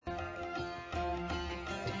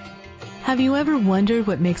Have you ever wondered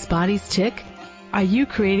what makes bodies tick? Are you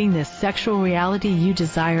creating the sexual reality you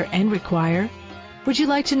desire and require? Would you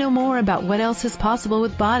like to know more about what else is possible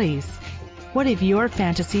with bodies? What if your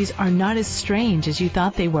fantasies are not as strange as you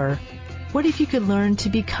thought they were? What if you could learn to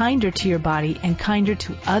be kinder to your body and kinder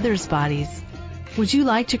to others' bodies? Would you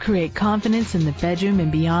like to create confidence in the bedroom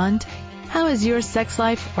and beyond? How has your sex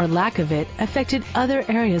life or lack of it affected other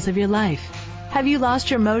areas of your life? Have you lost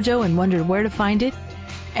your mojo and wondered where to find it?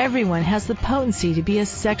 Everyone has the potency to be a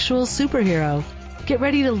sexual superhero. Get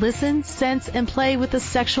ready to listen, sense, and play with the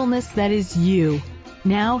sexualness that is you.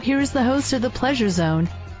 Now, here is the host of The Pleasure Zone,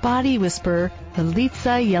 Body Whisperer,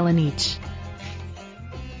 Milica Jelenic.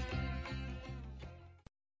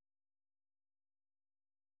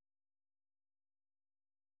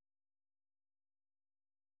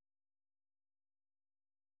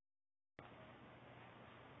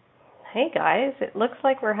 Hey guys, it looks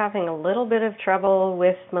like we're having a little bit of trouble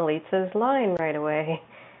with Milica's line right away.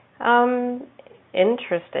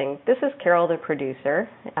 Interesting. This is Carol, the producer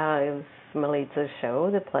of Milica's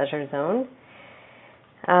show, The Pleasure Zone.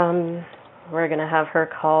 We're going to have her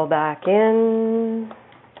call back in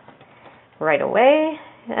right away.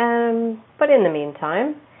 But in the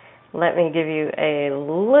meantime, let me give you a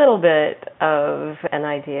little bit of an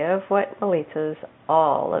idea of what Milica's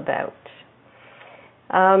all about.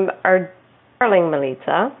 Our darling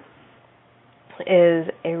Milica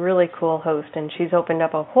is a really cool host, and she's opened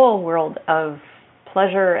up a whole world of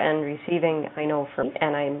pleasure and receiving, I know for me,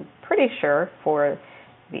 and I'm pretty sure for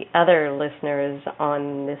the other listeners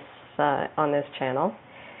on this channel.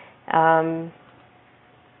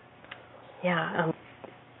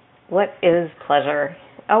 What is pleasure?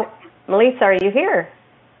 Oh, Milica, are you here?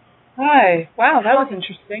 Hi. Wow, that was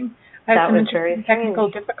interesting. I had some interesting technical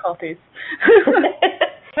difficulties.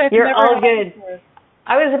 You're all good.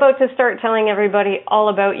 I was about to start telling everybody all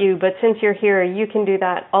about you, but since you're here, you can do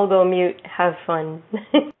that. I'll go mute. Have fun.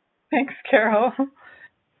 Thanks, Carol.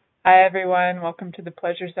 Hi, everyone. Welcome to the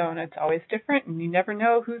Pleasure Zone. It's always different, and you never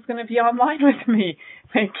know who's going to be online with me.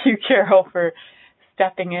 Thank you, Carol, for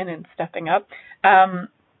stepping in and stepping up.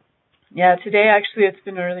 Today, actually, it's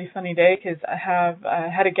been a really funny day because I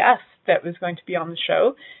had a guest that was going to be on the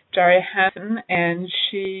show, Daria Hansen, and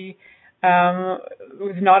she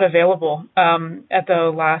was not available at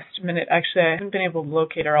the last minute. Actually, I haven't been able to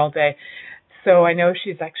locate her all day. So I know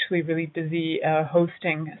she's actually really busy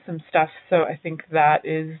hosting some stuff. So I think that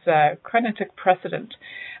is kind of took precedent.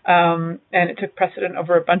 And it took precedent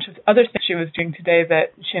over a bunch of other things she was doing today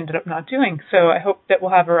that she ended up not doing. So I hope that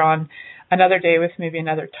we'll have her on another day with maybe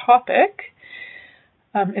another topic.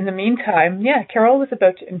 In the meantime, Carol was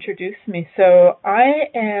about to introduce me. So I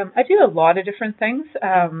do a lot of different things.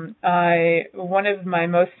 One of my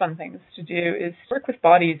most fun things to do is work with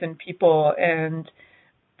bodies and people and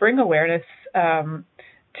bring awareness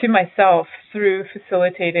to myself through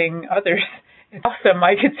facilitating others. It's awesome.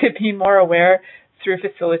 I get to be more aware through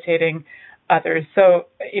facilitating others. So,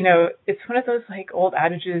 it's one of those like old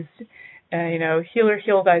adages, healer,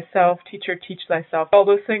 heal thyself, teacher, teach thyself, all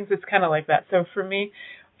those things. It's kind of like that. So for me,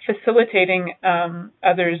 facilitating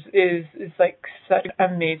others is like such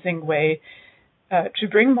an amazing way to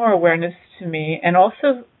bring more awareness to me. And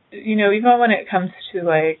also, even when it comes to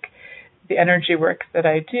like the energy work that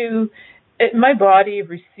I do, my body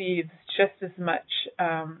receives just as much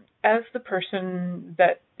as the person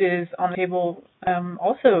that is on the table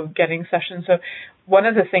also getting sessions. So one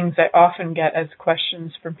of the things I often get as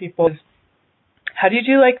questions from people is, how do you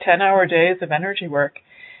do like 10-hour days of energy work?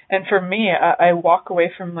 And for me, I walk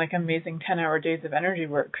away from like amazing 10-hour days of energy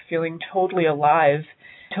work feeling totally alive,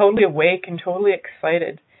 totally awake, and totally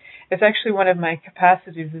excited. It's actually one of my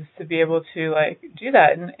capacities is to be able to like do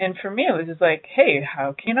that. And for me, it was just like, hey,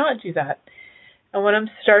 how can you not do that? And what I'm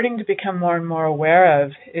starting to become more and more aware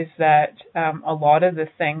of is that a lot of the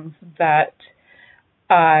things that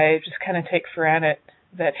I just kind of take for granted,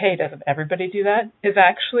 that, hey, doesn't everybody do that, is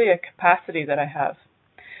actually a capacity that I have.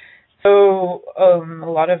 So a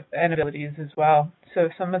lot of abilities as well. So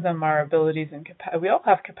some of them are abilities and we all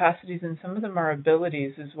have capacities, and some of them are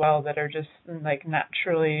abilities as well that are just like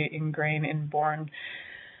naturally ingrained, inborn.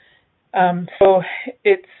 So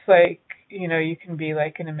it's like, you can be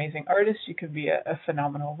like an amazing artist, you could be a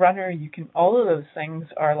phenomenal runner, all of those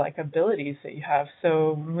things are like abilities that you have.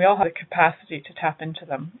 So we all have the capacity to tap into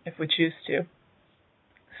them if we choose to.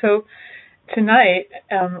 So tonight,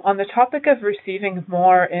 on the topic of receiving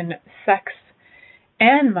more in sex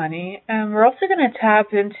and money, we're also going to tap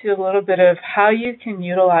into a little bit of how you can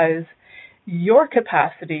utilize your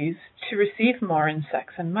capacities to receive more in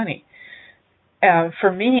sex and money.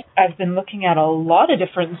 For me, I've been looking at a lot of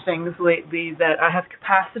different things lately that I have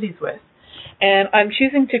capacities with. And I'm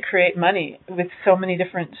choosing to create money with so many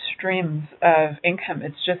different streams of income.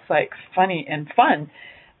 It's just like funny and fun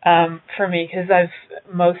for me, because I've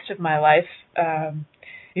most of my life,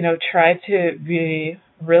 tried to be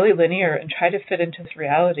really linear and try to fit into this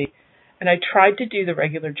reality. And I tried to do the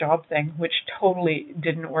regular job thing, which totally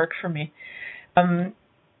didn't work for me.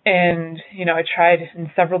 I tried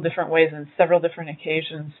in several different ways and several different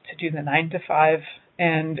occasions to do the 9 to 5.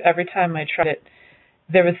 And every time I tried it,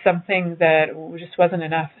 there was something that just wasn't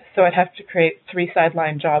enough. So I'd have to create 3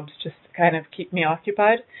 sideline jobs just to kind of keep me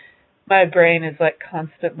occupied. My brain is like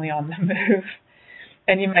constantly on the move.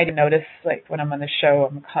 And you might notice, like when I'm on the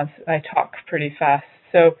show, I talk pretty fast.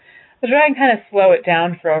 So I try and kind of slow it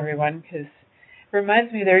down for everyone, because it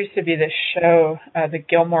reminds me, there used to be this show, the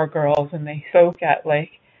Gilmore Girls, and they spoke at like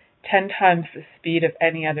 10 times the speed of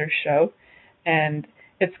any other show. And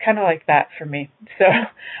it's kind of like that for me. So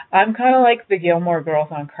I'm kind of like the Gilmore Girls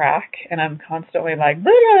on crack, and I'm constantly like,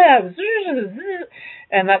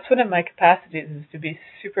 and that's one of my capacities, is to be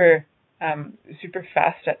super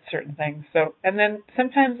fast at certain things. So, and then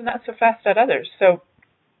sometimes not so fast at others. So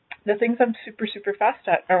the things I'm super fast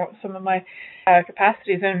at are some of my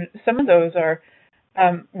capacities, and some of those are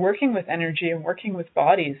working with energy and working with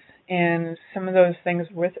bodies. And some of those things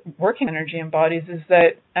with working energy and bodies is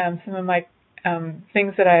that some of my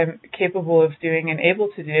things that I'm capable of doing and able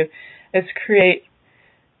to do is create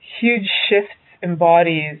huge shifts in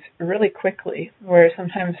bodies really quickly, where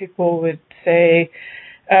sometimes people would say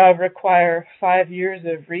require 5 years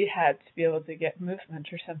of rehab to be able to get movement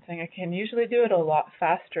or something. I can usually do it a lot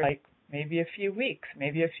faster, like maybe a few weeks,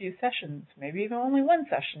 maybe a few sessions, maybe even only one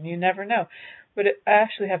session. You never know. But I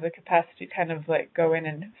actually have the capacity to kind of like go in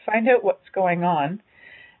and find out what's going on,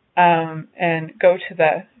 and go to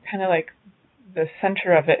the kind of like the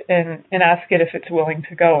center of it and ask it if it's willing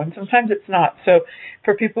to go. And sometimes it's not. So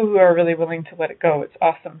for people who are really willing to let it go, it's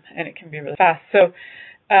awesome, and it can be really fast. So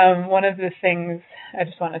one of the things I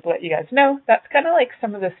just wanted to let you guys know, that's kind of like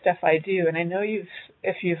some of the stuff I do. And I know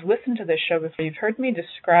if you've listened to this show before, you've heard me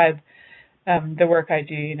describe the work I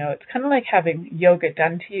do. It's kind of like having yoga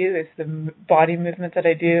done to you is the body movement that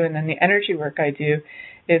I do, and then the energy work I do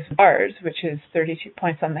is bars, which is 32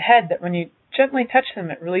 points on the head, that when you gently touch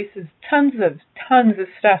them, it releases tons of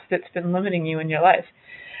stuff that's been limiting you in your life.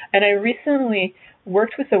 And I recently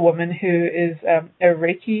worked with a woman who is a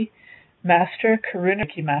Reiki master, Karuna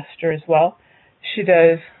Reiki master as well. She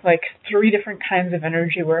does like 3 different kinds of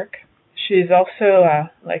energy work. She's also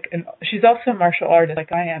she's also a martial artist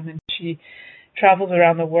like I am, and she travels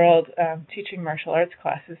around the world teaching martial arts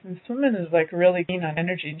classes. And this woman is like really keen on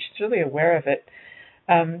energy, and she's really aware of it.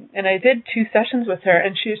 And I did 2 sessions with her,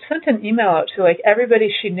 and she sent an email out to like everybody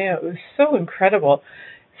she knew. It was so incredible,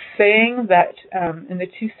 saying that in the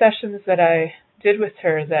 2 sessions that I did with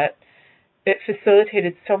her, that it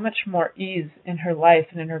facilitated so much more ease in her life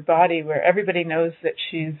and in her body, where everybody knows that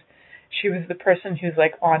she was the person who's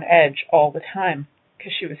like on edge all the time,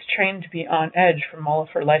 because she was trained to be on edge from all of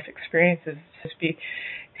her life experiences, to be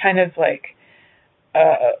kind of like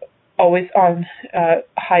always on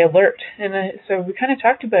high alert. And so we kind of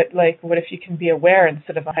talked about like, what if you can be aware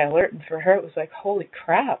instead of high alert? And for her, it was like, holy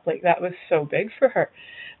crap, like that was so big for her.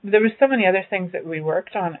 There was so many other things that we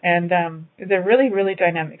worked on, and they're really, really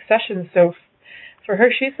dynamic sessions. So for her,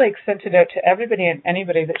 she's like sent it out to everybody and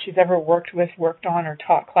anybody that she's ever worked with, worked on, or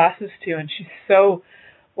taught classes to, and she's so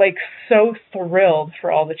thrilled for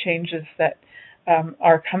all the changes that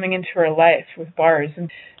are coming into her life with bars. And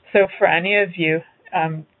so for any of you,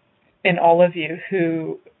 and all of you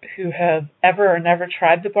who have ever or never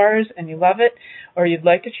tried the bars and you love it, or you'd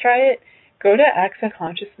like to try it, go to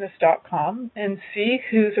accessconsciousness.com and see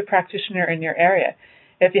who's a practitioner in your area.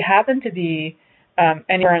 If you happen to be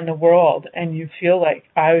anywhere in the world and you feel like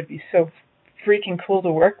I would be so freaking cool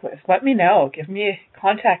to work with, let me know.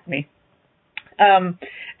 Contact me. And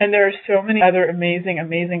there are so many other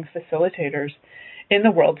amazing facilitators in the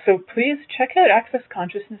world. So please check out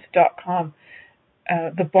accessconsciousness.com.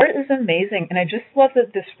 The bar is amazing, and I just love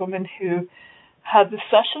that this woman who had the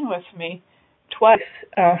session with me twice,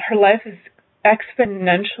 her life is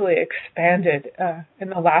exponentially expanded in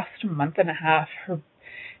the last month and a half.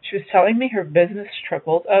 She was telling me her business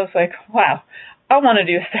tripled. I was like, wow, I want to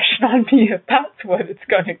do a session on me if that's what it's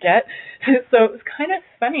going to get. So it was kind of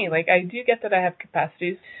funny. Like, I do get that I have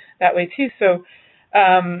capacities that way too. So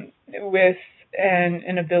with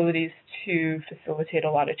and abilities to facilitate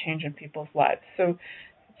a lot of change in people's lives. So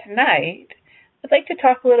tonight, I'd like to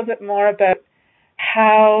talk a little bit more about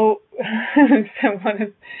how so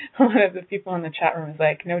one of the people in the chat room was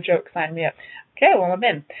like, no joke, sign me up. Okay, well, I'm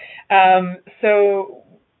in. So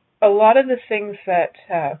a lot of the things that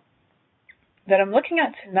that I'm looking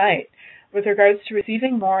at tonight with regards to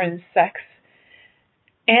receiving more in sex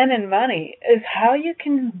and in money is how you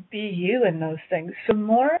can be you in those things. So the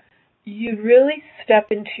more you really step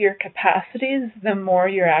into your capacities, the more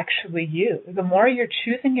you're actually you. The more you're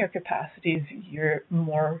choosing your capacities, you're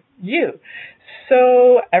more you.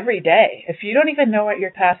 So every day, if you don't even know what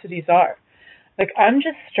your capacities are, like I'm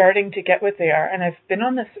just starting to get what they are, and I've been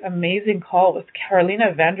on this amazing call with Carolina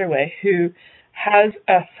Vanderway, who has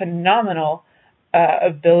a phenomenal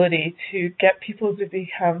ability to get people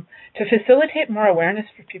to facilitate more awareness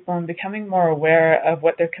for people and becoming more aware of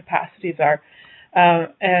what their capacities are.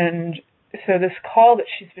 And so this call that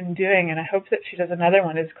she's been doing, and I hope that she does another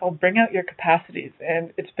one, is called Bring Out Your Capacities.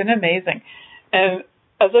 And it's been amazing. And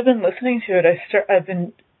as I've been listening to it, I've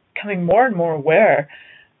been becoming more and more aware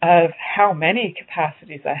of how many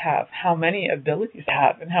capacities I have, how many abilities I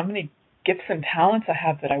have, and how many gifts and talents I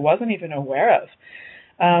have that I wasn't even aware of.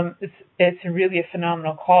 It's really a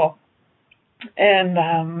phenomenal call. And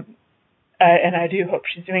I do hope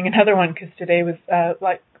she's doing another one, because today was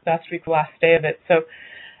like last week, the last day of it. So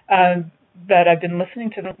that I've been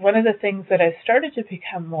listening to them. One of the things that I started to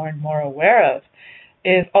become more and more aware of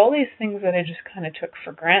is all these things that I just kind of took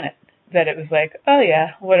for granted. That it was like, oh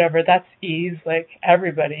yeah, whatever, that's ease. Like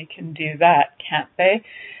everybody can do that, can't they?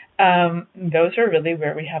 Those are really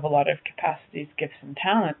where we have a lot of capacities, gifts, and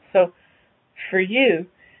talents. So for you,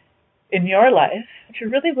 in your life, if you're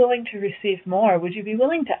really willing to receive more, would you be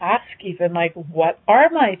willing to ask even like, what are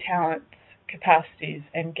my talents, capacities,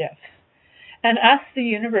 and gifts? And ask the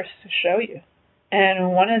universe to show you.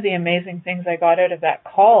 And one of the amazing things I got out of that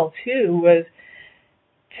call too was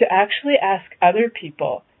to actually ask other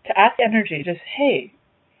people, to ask energy, just, hey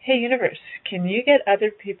universe, can you get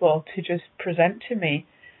other people to just present to me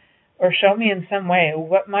or show me in some way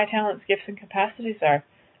what my talents, gifts, and capacities are?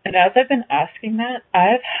 And as I've been asking that,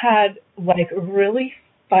 I've had like really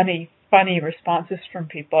funny responses from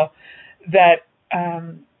people that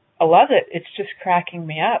I love it. It's just cracking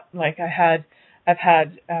me up. Like I've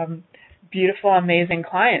had beautiful, amazing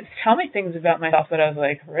clients tell me things about myself that I was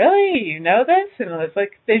like, really? You know this? And it's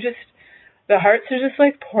like the hearts are just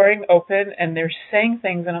like pouring open, and they're saying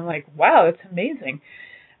things, and I'm like, wow, it's amazing.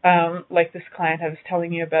 Like this client I was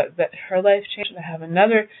telling you about, that her life changed. I have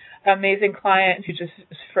another amazing client who just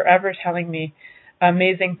is forever telling me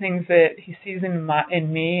amazing things that he sees in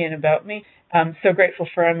me and about me. I'm so grateful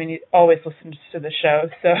for him, and he always listens to the show.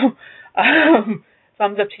 So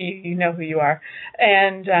thumbs up to you. You know who you are.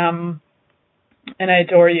 And I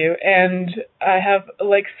adore you. And I have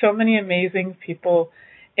like so many amazing people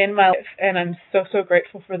in my life, and I'm so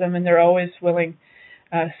grateful for them. And they're always willing.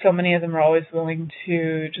 So many of them are always willing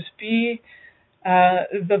to just be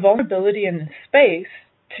the vulnerability in the space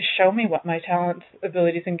to show me what my talents,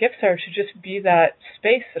 abilities, and gifts are, to just be that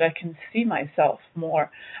space that I can see myself more.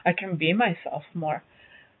 I can be myself more.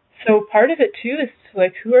 So part of it too is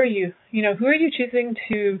like, who are you? Who are you choosing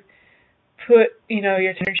to put, your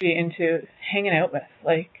energy into hanging out with?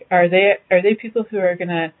 Like, are they people who are going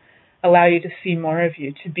to allow you to see more of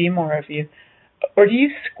you, to be more of you? Or do you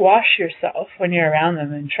squash yourself when you're around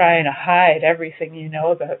them and try to hide everything you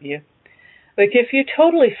know about you? Like, if you're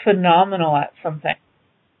totally phenomenal at something,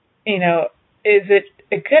 is it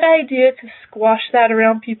a good idea to squash that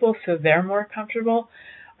around people so they're more comfortable?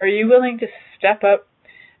 Are you willing to step up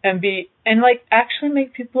and like actually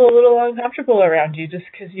make people a little uncomfortable around you just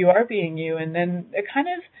because you are being you, and then it kind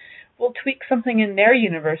of will tweak something in their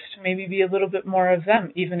universe to maybe be a little bit more of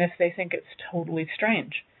them, even if they think it's totally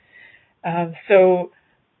strange. So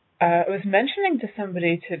I was mentioning to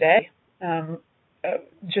somebody today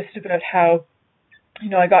just about how,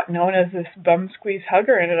 I got known as this bum squeeze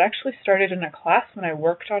hugger, and it actually started in a class when I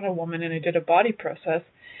worked on a woman and I did a body process,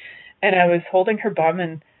 and I was holding her bum,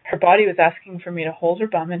 and her body was asking for me to hold her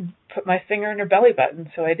bum and put my finger in her belly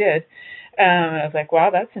button, so I did. I was like, wow,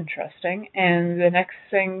 that's interesting. And the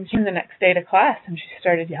next day to class, and she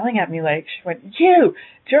started yelling at me, like, she went, it's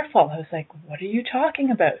your fault. I was like, what are you talking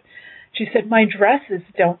about? She said, my dresses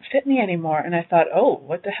don't fit me anymore. And I thought, oh,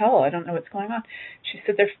 what the hell? I don't know what's going on. She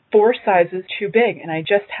said, they're 4 sizes too big, and I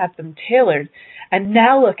just had them tailored. And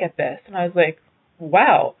now look at this. And I was like,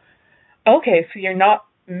 wow. Okay, so you're not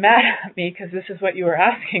mad at me because this is what you were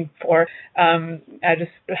asking for. I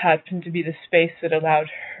just happened to be the space that allowed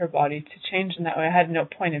her body to change in that way. I had no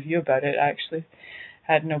point of view about it. I actually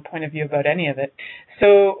had no point of view about any of it.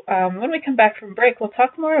 So when we come back from break, we'll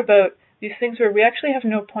talk more about these things where we actually have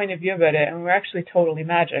no point of view about it, and we're actually totally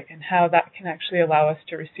magic, and how that can actually allow us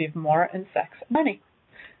to receive more in sex and money.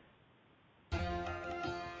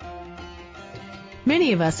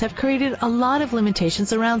 Many of us have created a lot of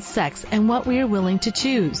limitations around sex and what we are willing to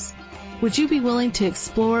choose. Would you be willing to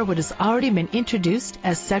explore what has already been introduced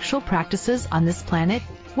as sexual practices on this planet?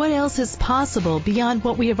 What else is possible beyond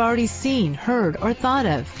what we have already seen, heard, or thought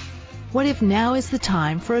of? What if now is the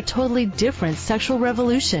time for a totally different sexual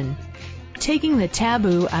revolution? Taking the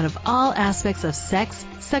taboo out of all aspects of sex,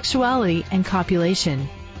 sexuality, and copulation.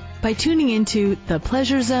 By tuning into the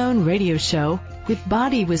Pleasure Zone radio show with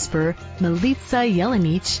body whisperer Milica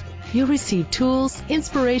Jelenic, you'll receive tools,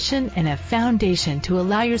 inspiration, and a foundation to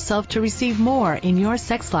allow yourself to receive more in your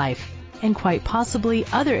sex life, and quite possibly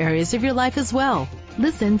other areas of your life as well.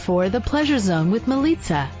 Listen for The Pleasure Zone with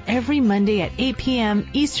Milica every Monday at 8 p.m.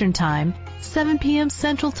 Eastern Time, 7 p.m.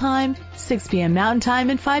 Central Time, 6 p.m. Mountain Time,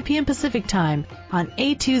 and 5 p.m. Pacific Time on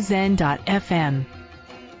a2zen.fm.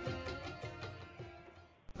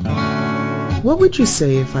 What would you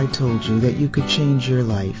say if I told you that you could change your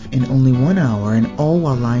life in only 1 hour and all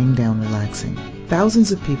while lying down relaxing?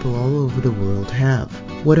 Thousands of people all over the world have.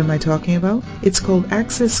 What am I talking about? It's called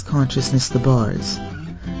Access Consciousness, the bars.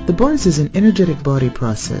 The bars is an energetic body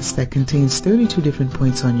process that contains 32 different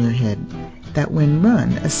points on your head that when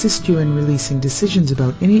run assist you in releasing decisions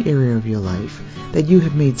about any area of your life that you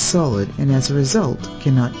have made solid and as a result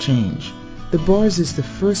cannot change. The bars is the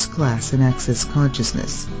first class in Access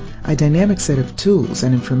Consciousness, a dynamic set of tools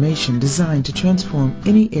and information designed to transform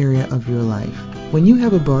any area of your life. When you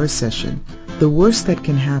have a bars session, the worst that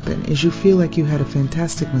can happen is you feel like you had a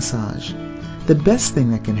fantastic massage. The best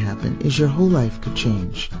thing that can happen is your whole life could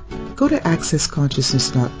change. Go to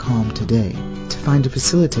accessconsciousness.com today to find a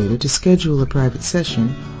facilitator to schedule a private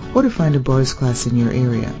session or to find a bars class in your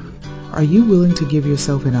area. Are you willing to give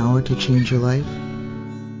yourself an hour to change your life?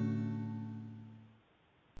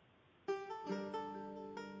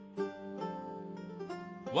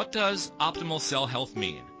 What does optimal cell health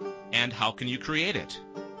mean, and how can you create it?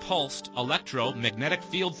 Pulsed electromagnetic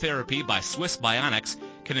field therapy by Swiss Bionics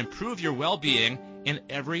can improve your well-being in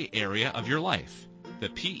every area of your life. The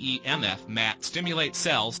PEMF mat stimulates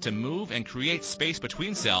cells to move and create space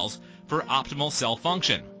between cells for optimal cell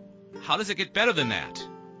function. How does it get better than that?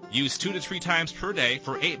 Use 2 to 3 times per day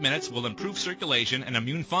for 8 minutes will improve circulation and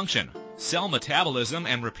immune function. Cell metabolism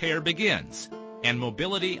and repair begins, and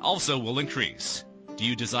mobility also will increase. Do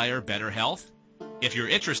you desire better health? If you're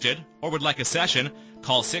interested or would like a session,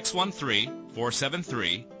 call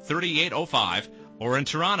 613-473-3805 or in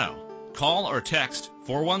Toronto. Call or text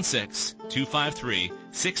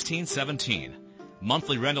 416-253-1617.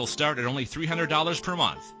 Monthly rentals start at only $300 per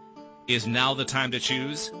month. Is now the time to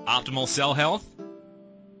choose optimal cell health?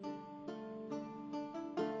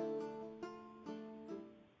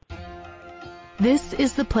 This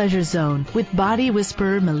is The Pleasure Zone with body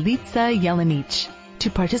whisperer Milica Jelenic. To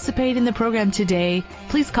participate in the program today,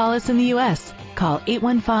 please call us in the U.S. Call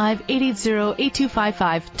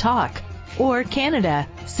 815-880-8255-TALK or Canada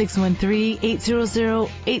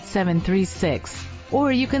 613-800-8736.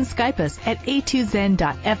 Or you can Skype us at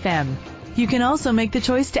a2zen.fm. You can also make the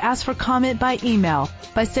choice to ask for comment by email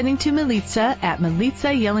by sending to Milica at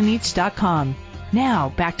milicajelenic.com. Now,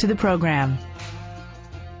 back to the program.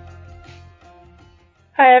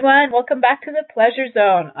 Hi everyone, welcome back to the Pleasure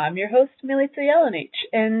Zone. I'm your host, Milica Jelenic.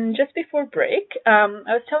 And just before break, I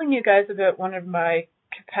was telling you guys about one of my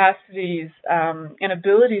capacities and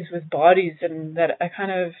abilities with bodies, and that I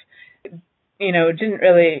kind of, didn't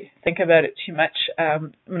really think about it too much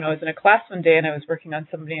when I was in a class one day and I was working on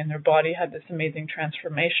somebody and their body had this amazing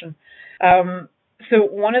transformation. So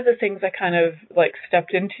one of the things I kind of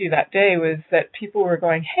stepped into that day was that people were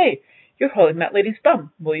going, hey, you're holding that lady's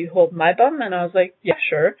bum. Will you hold my bum? And I was like, yeah,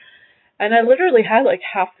 sure. And I literally had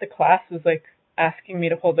half the class was asking me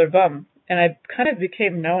to hold their bum. And I kind of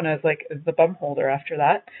became known as the bum holder after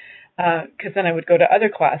that. Because then I would go to other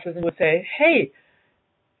classes and would say, hey,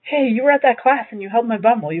 you were at that class and you held my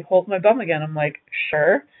bum. Will you hold my bum again? I'm like,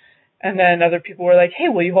 sure. And then other people were like, hey,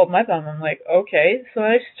 will you hold my bum? I'm like, okay. So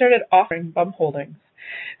I started offering bum holdings.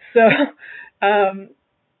 So,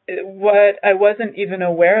 what I wasn't even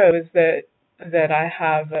aware of is that I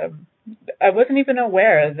have, I wasn't even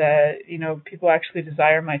aware that, people actually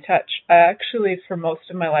desire my touch. I actually, for most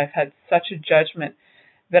of my life, had such a judgment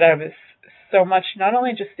that I was so much, not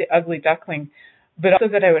only just the ugly duckling, but also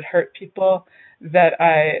that I would hurt people, that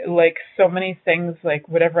I, so many things,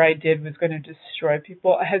 whatever I did was going to destroy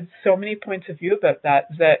people. I had so many points of view about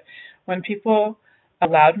that when people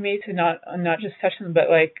allowed me to not just touch them, but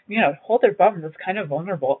hold their bum, that's kind of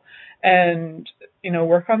vulnerable, and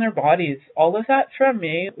work on their bodies. All of that for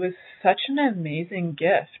me was such an amazing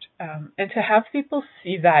gift, and to have people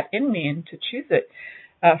see that in me and to choose it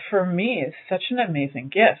for me is such an amazing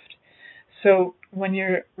gift. So when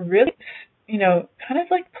you're really kind of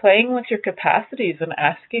playing with your capacities and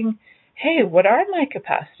asking, hey, what are my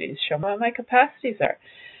capacities? Show me what my capacities are.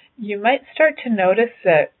 You might start to notice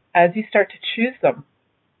that as you start to choose them,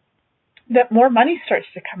 that more money starts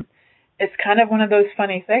to come. It's kind of one of those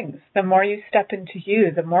funny things. The more you step into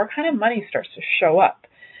you, the more kind of money starts to show up.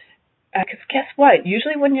 Because guess what?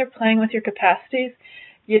 Usually when you're playing with your capacities,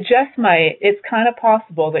 it's kind of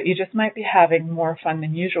possible that you just might be having more fun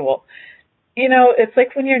than usual. It's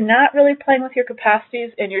like when you're not really playing with your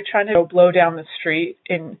capacities and you're trying to blow down the street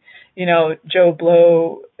and, Joe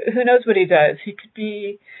Blow, who knows what he does? He could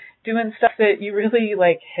be doing stuff that you really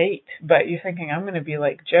hate, but you're thinking, I'm going to be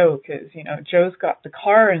like Joe because, Joe's got the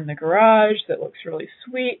car in the garage that looks really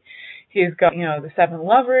sweet. He's got, the 7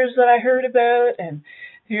 lovers that I heard about, and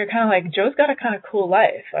you're kind of like, Joe's got a kind of cool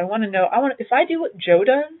life. If I do what Joe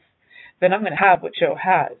does, then I'm going to have what Joe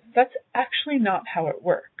has. That's actually not how it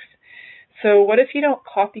works. So what if you don't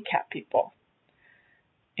copycat people?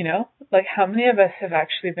 How many of us have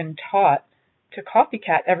actually been taught to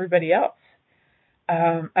copycat everybody else?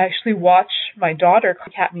 I actually watch my daughter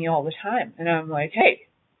copycat me all the time. And I'm like, hey,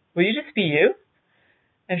 will you just be you?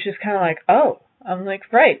 And she's kind of like, oh. I'm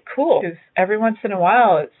like, right, cool. Because every once in a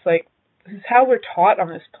while, it's like, this is how we're taught on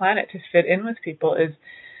this planet to fit in with people, is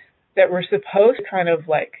that we're supposed to kind of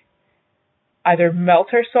either melt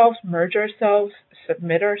ourselves, merge ourselves,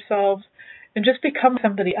 submit ourselves, and just become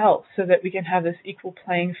somebody else so that we can have this equal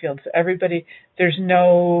playing field. So everybody, there's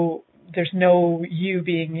no you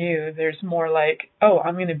being you. There's more like, oh,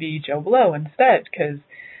 I'm going to be Joe Blow instead, because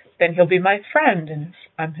then he'll be my friend. And if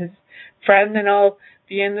I'm his friend, then I'll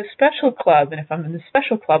be in the special club. And if I'm in the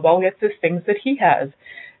special club, I'll get the things that he has.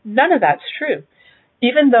 None of that's true.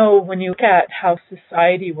 Even though when you look at how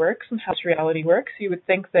society works and how reality works, you would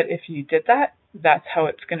think that if you did that, that's how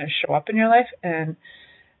it's going to show up in your life. And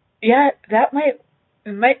yeah,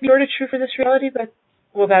 it might be sort of true for this reality, but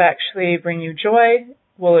will that actually bring you joy?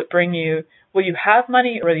 Will you have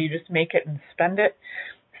money, or will you just make it and spend it?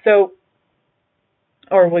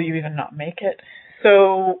 Or will you even not make it?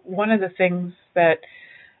 So one of the things that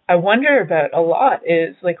I wonder about a lot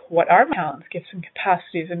is what are my talents, gifts, and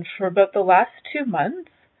capacities? And for about the last 2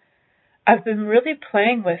 months, I've been really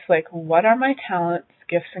playing with what are my talents,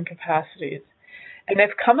 gifts, and capacities? And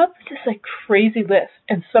I've come up with this crazy list.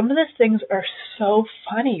 And some of the things are so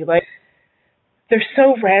funny. They're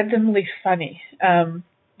so randomly funny.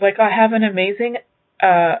 I have an amazing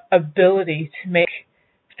ability to make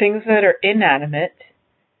things that are inanimate,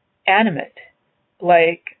 animate.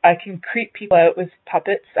 I can creep people out with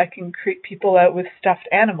puppets. I can creep people out with stuffed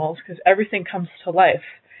animals because everything comes to life.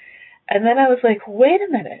 And then I was like, wait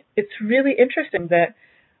a minute. It's really interesting that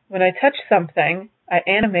when I touch something, I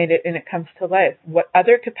animate it and it comes to life. What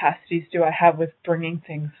other capacities do I have with bringing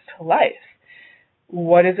things to life?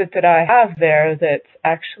 What is it that I have there that's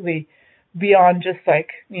actually beyond just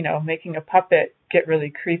making a puppet get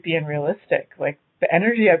really creepy and realistic? The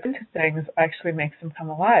energy I put into things actually makes them come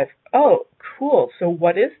alive. Oh, cool. So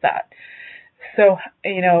what is that? So,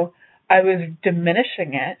 I was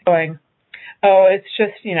diminishing it, going, oh, it's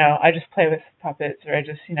just, I just play with puppets, or I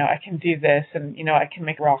just, I can do this, and, I can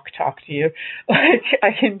make rock talk to you.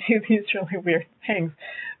 I can do these really weird things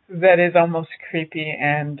that is almost creepy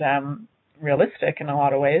and realistic in a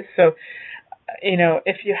lot of ways. So,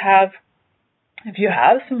 if you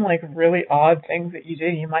have some really odd things that you do,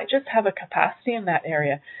 you might just have a capacity in that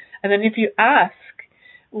area. And then if you ask,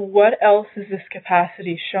 what else is this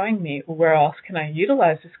capacity showing me? Where else can I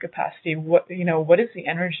utilize this capacity? What is the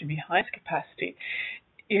energy behind this capacity?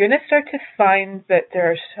 You're going to start to find that there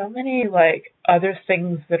are so many other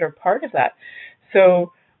things that are part of that.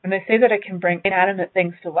 So when I say that I can bring inanimate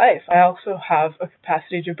things to life, I also have a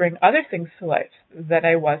capacity to bring other things to life that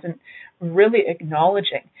I wasn't really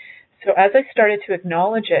acknowledging. So as I started to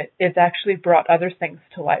acknowledge it, it's actually brought other things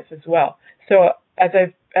to life as well. So as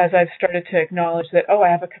I've started to acknowledge that, I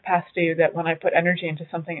have a capacity that when I put energy into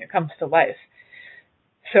something, it comes to life.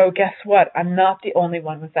 So guess what? I'm not the only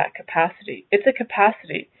one with that capacity. It's a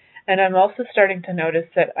capacity. And I'm also starting to notice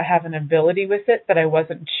that I have an ability with it that I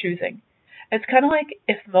wasn't choosing. It's kind of like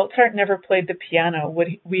if Mozart never played the piano,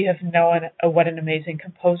 would we have known what an amazing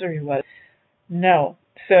composer he was? No.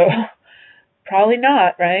 So probably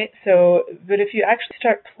not, right? So, but if you actually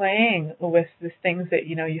start playing with the things that,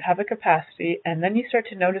 you have a capacity, and then you start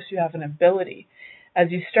to notice you have an ability,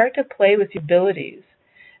 as you start to play with your abilities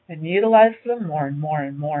and utilize them more and more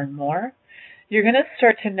and more and more, you're going to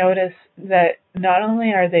start to notice that not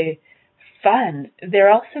only are they fun,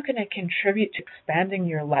 they're also going to contribute to expanding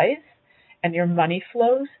your life and your money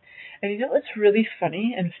flows. And what's really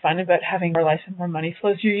funny and fun about having more life and more money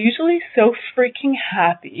flows? You're usually so freaking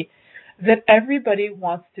happy that everybody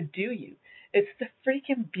wants to do you. It's the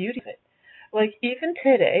freaking beauty of it. like even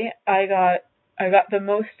today, I got the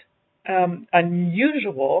most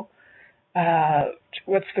unusual,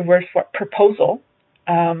 what's the word for it? Proposal,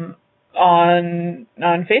 on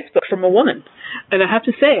Facebook from a woman. And I have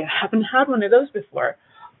to say, I haven't had one of those before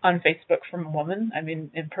on Facebook from a woman. I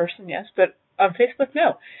mean, in person, yes, but on Facebook,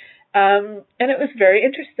 no. And it was very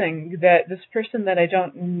interesting that this person that I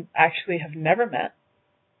don't actually have never met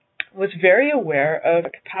was very aware of the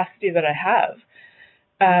capacity that I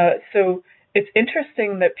have. So it's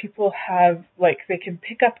interesting that people have, like, they can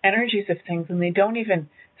pick up energies of things and they don't even,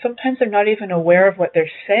 sometimes they're not even aware of what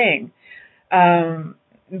they're saying.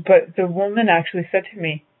 But the woman actually said to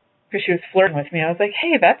me, because she was flirting with me, I was like,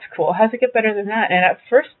 hey, that's cool. How's it get better than that? And at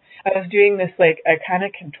first I was doing this, like, I kind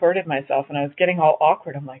of contorted myself and I was getting all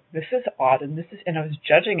awkward. I'm like, this is odd. And I was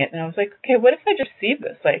judging it. And I was like, okay, what if I just received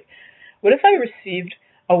this? Like, what if I received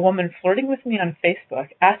a woman flirting with me on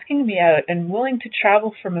Facebook, asking me out and willing to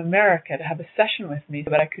travel from America to have a session with me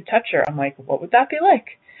so that I could touch her? I'm like, what would that be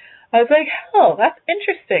like? I was like, oh, that's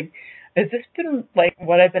interesting. Has this been like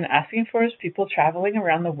what I've been asking for, is people traveling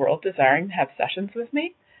around the world desiring to have sessions with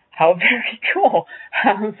me? How very cool.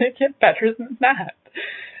 How does it get better than that?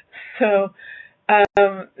 So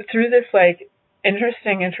through this like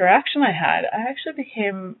interesting interaction I had, I actually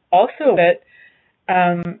became also that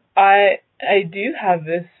I do have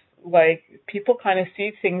this, like, people kind of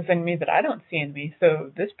see things in me that I don't see in me.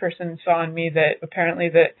 So this person saw in me that apparently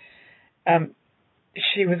that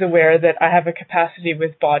she was aware that I have a capacity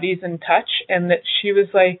with bodies and touch, and that she was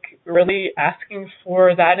like really asking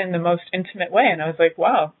for that in the most intimate way. And I was like,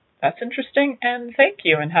 wow, that's interesting, and thank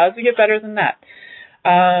you. And how does it get better than that?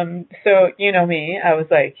 So you know me, I was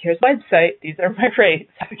like, here's my website, these are my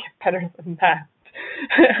rates, how to get better than that.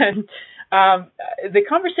 And the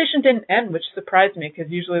conversation didn't end, which surprised me, because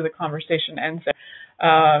usually the conversation ends there.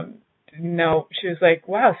 No, she was like,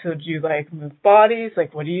 wow, so do you like move bodies?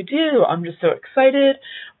 Like, what do you do? I'm just so excited,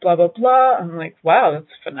 blah, blah, blah. I'm like, wow,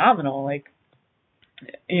 that's phenomenal. Like,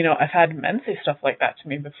 you know, I've had men say stuff like that to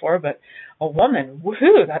me before, but a woman,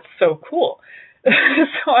 woohoo, that's so cool.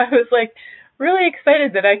 So I was like really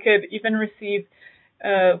excited that I could even receive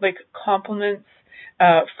like compliments,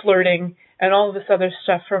 flirting, and all of this other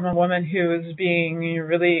stuff from a woman who was being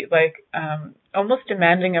really like almost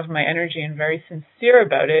demanding of my energy and very sincere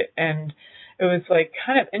about it. And it was like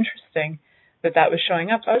kind of interesting that was showing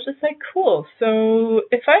up. I was just like, cool. So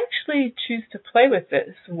if I actually choose to play with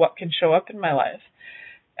this, what can show up in my life?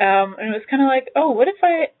 And it was kind of like, oh, what if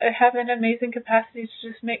I have an amazing capacity to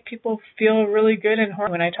just make people feel really good and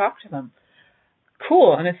horny when I talk to them?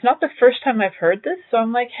 Cool. And it's not the first time I've heard this, so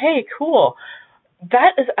I'm like, hey, cool.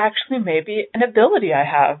 That is actually maybe an ability I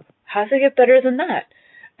have. How does it get better than that?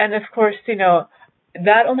 And of course, you know,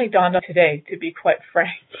 that only dawned on today, to be quite frank.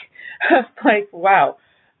 Like, wow,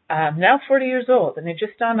 I'm now 40 years old, and it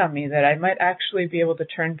just dawned on me that I might actually be able to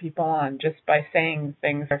turn people on just by saying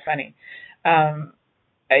things that are funny.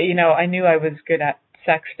 You know, I knew I was good at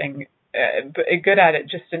sexting, but good at it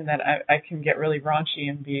just in that I can get really raunchy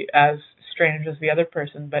and be as strange as the other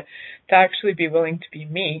person, but to actually be willing to be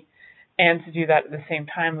me and to do that at the same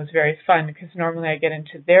time was very fun, because normally I get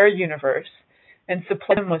into their universe and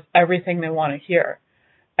supply them with everything they want to hear,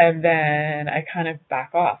 and then I kind of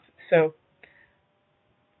back off. So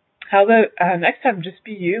how about next time, just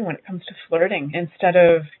be you when it comes to flirting, instead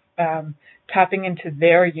of tapping into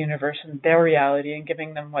their universe and their reality and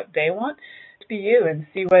giving them what they want. Be you and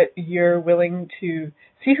see what you're willing to,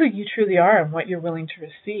 see who you truly are and what you're willing to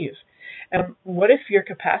receive. And what if your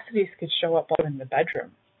capacities could show up in the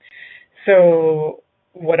bedroom? So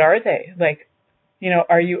what are they? Like, you know,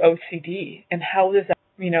 are you OCD? And how does that,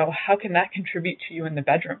 you know, how can that contribute to you in the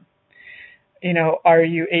bedroom? You know, are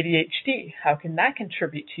you ADHD? How can that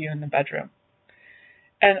contribute to you in the bedroom?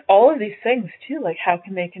 And all of these things too, like how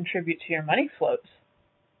can they contribute to your money flows?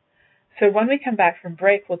 So when we come back from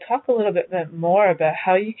break, we'll talk a little bit more about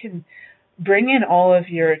how you can bring in all of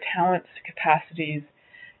your talents, capacities,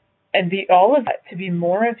 and be all of that to be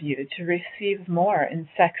more of you, to receive more in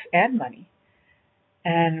sex and money.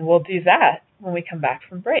 And we'll do that when we come back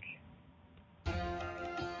from break.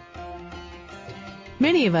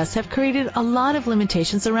 Many of us have created a lot of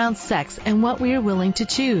limitations around sex and what we are willing to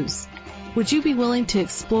choose. Would you be willing to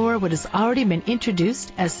explore what has already been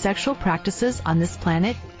introduced as sexual practices on this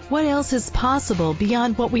planet? What else is possible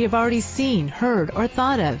beyond what we have already seen, heard, or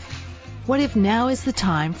thought of? What if now is the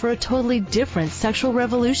time for a totally different sexual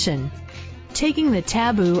revolution? Taking the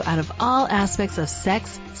taboo out of all aspects of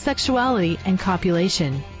sex, sexuality, and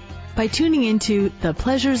copulation. By tuning into the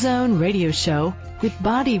Pleasure Zone radio show with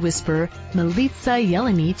body whisperer Milica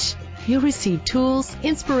Jelenic, You'll receive tools,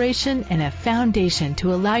 inspiration, and a foundation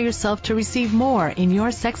to allow yourself to receive more in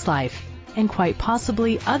your sex life, and quite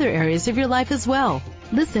possibly other areas of your life as well.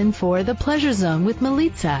 Listen for The Pleasure Zone with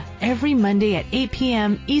Milica every Monday at 8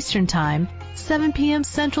 p.m. Eastern Time, 7 p.m.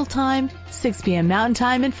 Central Time, 6 p.m. Mountain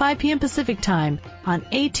Time, and 5 p.m. Pacific Time on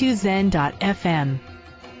a2zen.fm.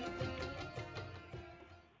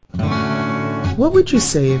 What would you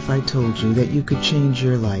say if I told you that you could change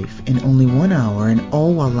your life in only 1 hour and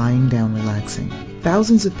all while lying down relaxing?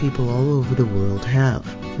 Thousands of people all over the world have.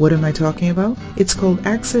 What am I talking about? It's called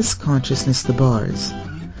Access Consciousness, the bars.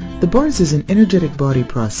 The bars is an energetic body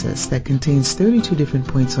process that contains 32 different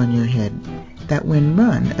points on your head that, when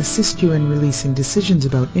run, assist you in releasing decisions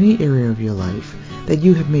about any area of your life that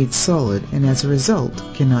you have made solid and as a result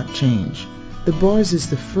cannot change. The bars is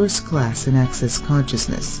the first class in Access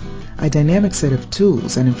Consciousness, a dynamic set of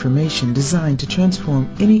tools and information designed to transform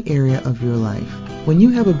any area of your life. When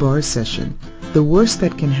you have a bars session, the worst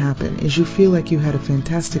that can happen is you feel like you had a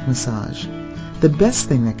fantastic massage. The best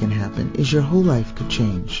thing that can happen is your whole life could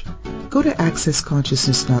change. Go to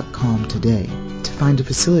accessconsciousness.com today to find a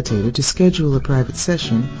facilitator to schedule a private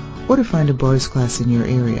session or to find a bars class in your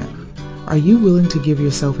area. Are you willing to give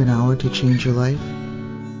yourself an hour to change your life?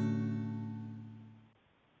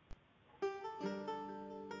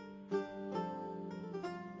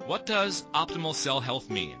 What does optimal cell health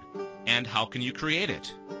mean, and how can you create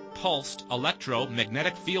it? Pulsed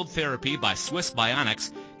electromagnetic field therapy by Swiss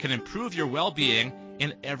Bionics can improve your well-being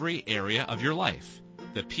in every area of your life.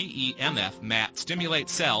 The PEMF mat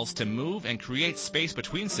stimulates cells to move and create space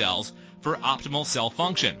between cells for optimal cell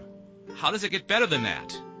function. How does it get better than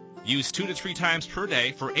that? Use 2 to 3 times per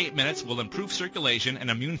day for 8 minutes will improve circulation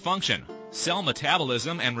and immune function. Cell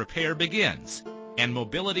metabolism and repair begins, and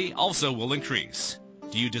mobility also will increase.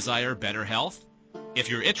 Do you desire better health? If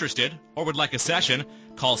you're interested or would like a session,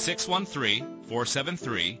 call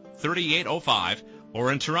 613-473-3805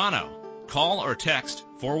 or in Toronto. Call or text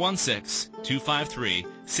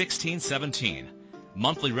 416-253-1617.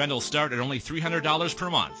 Monthly rentals start at only $300 per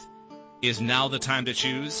month. Is now the time to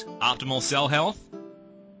choose optimal cell health?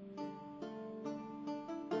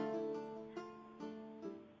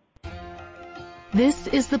 This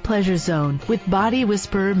is The Pleasure Zone with body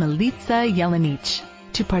whisperer Milica Jelenic.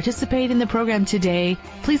 To participate in the program today,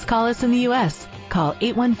 please call us in the U.S. Call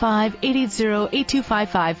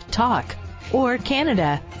 815-880-8255-TALK or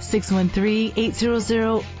Canada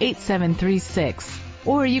 613-800-8736.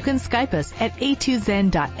 Or you can Skype us at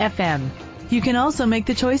a2zen.fm. You can also make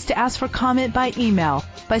the choice to ask for comment by email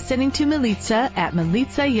by sending to Milica at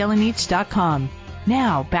milicajelenic.com.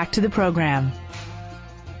 Now, back to the program.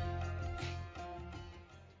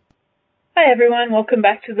 Hi everyone, welcome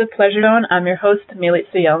back to The Pleasure Zone. I'm your host,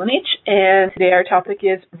 Milica Jelenic, and today our topic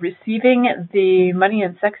is receiving the money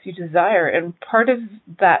and sex you desire. And part of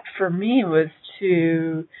that for me was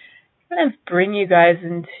to kind of bring you guys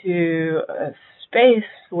into a space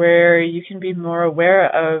where you can be more aware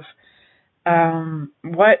of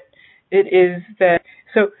what it is that,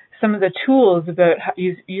 so some of the tools about how,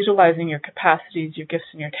 utilizing your capacities, your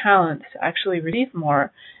gifts, and your talents to actually receive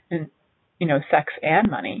more in, sex and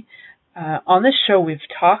money. On this show, we've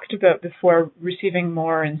talked about before receiving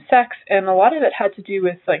more in sex, and a lot of it had to do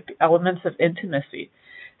with like elements of intimacy.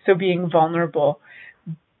 So being vulnerable,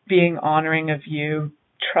 being honoring of you,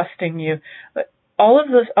 trusting you, all of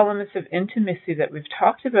those elements of intimacy that we've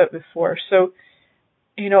talked about before. So,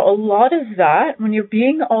 a lot of that, when you're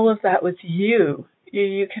being all of that with you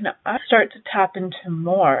can start to tap into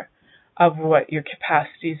more of what your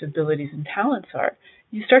capacities, abilities, and talents are.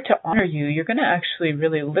 You start to honor you. You're going to actually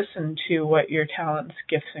really listen to what your talents,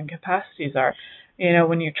 gifts, and capacities are.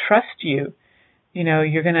 When you trust you,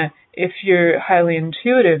 you're going to, if you're highly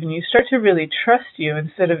intuitive and you start to really trust you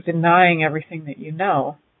instead of denying everything that you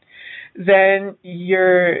know, then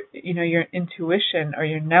your intuition or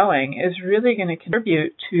your knowing is really going to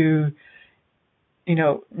contribute to,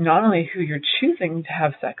 not only who you're choosing to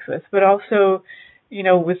have sex with, but also,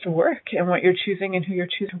 with the work and what you're choosing and who you're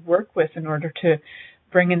choosing to work with in order to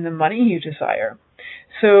bring in the money you desire.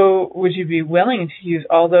 So would you be willing to use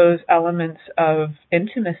all those elements of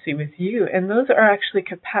intimacy with you? And those are actually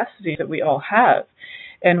capacities that we all have.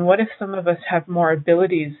 And what if some of us have more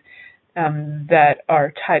abilities that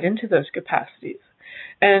are tied into those capacities?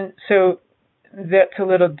 And so that's a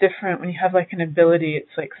little different. When you have like an ability,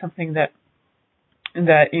 it's like something that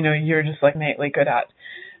you're just like innately good at.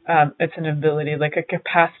 It's an ability, like a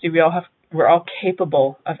capacity. We're all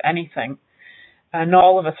capable of anything. Not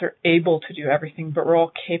all of us are able to do everything, but we're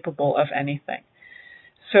all capable of anything.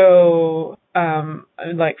 So,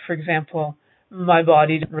 like, for example, my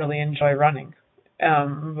body didn't really enjoy running.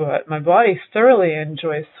 but my body thoroughly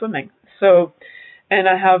enjoys swimming. So, and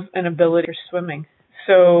I have an ability for swimming.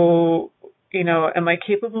 So, am I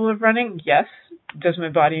capable of running? Yes. Does my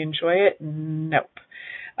body enjoy it? Nope.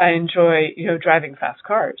 I enjoy, driving fast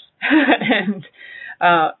cars and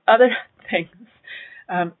other things.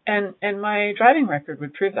 And my driving record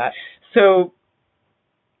would prove that. So,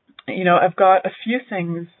 I've got a few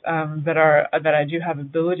things that I do have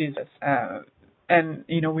abilities with, and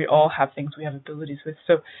we all have things we have abilities with.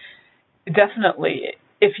 So definitely,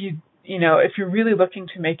 if you're really looking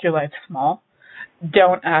to make your life small,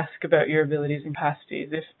 don't ask about your abilities and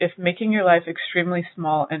capacities. If making your life extremely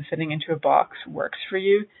small and fitting into a box works for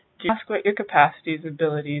you, do ask what your capacities,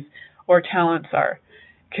 abilities, or talents are,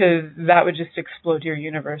 because that would just explode your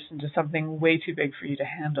universe into something way too big for you to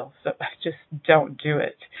handle. So just don't do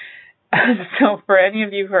it. So for any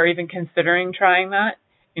of you who are even considering trying that,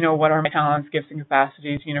 what are my talents, gifts, and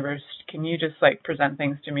capacities, universe, can you just present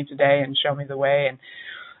things to me today and show me the way? And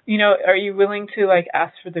are you willing to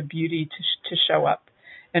ask for the beauty to show up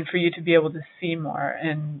and for you to be able to see more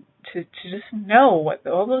and to just know what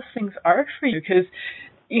all those things are for you? Because,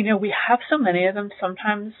 we have so many of them,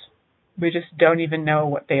 sometimes we just don't even know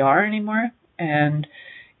what they are anymore. And,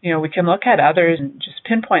 we can look at others and just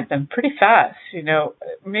pinpoint them pretty fast.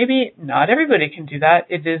 Maybe not everybody can do that.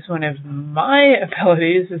 It is one of my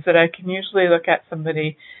abilities is that I can usually look at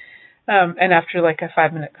somebody and after a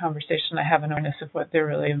 5-minute conversation, I have an awareness of what they're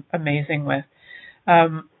really amazing with.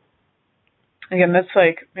 Again, that's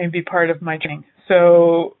maybe part of my training.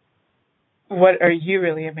 So what are you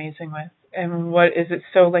really amazing with? And what is it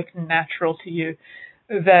so natural to you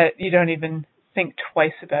that you don't even think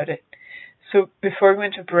twice about it? So before we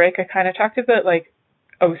went to break, I kind of talked about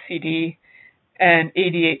OCD and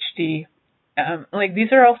ADHD.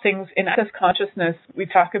 These are all things in Access Consciousness. We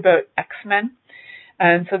talk about X-Men.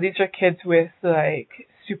 And so these are kids with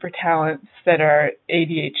super talents that are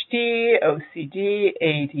ADHD, OCD,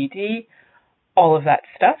 ADD, all of that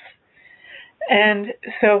stuff. And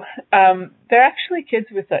so they're actually kids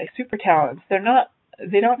with super talents. They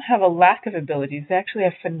don't have a lack of abilities. They actually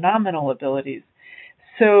have phenomenal abilities.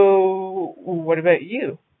 So what about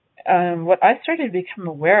you? What I started to become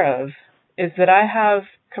aware of is that I have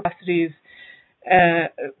capacities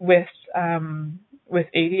with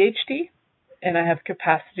ADHD. And I have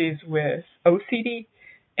capacities with OCD,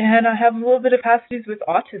 and I have a little bit of capacities with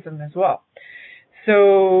autism as well.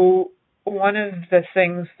 So one of the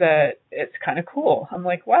things that it's kind of cool, I'm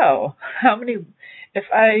like, wow, how many, if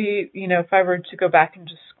I were to go back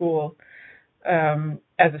into school as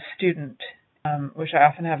a student, which I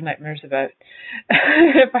often have nightmares about,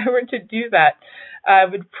 if I were to do that, I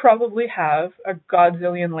would probably have a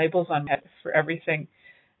godzillion labels on my head for everything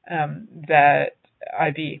that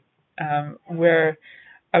I be. Where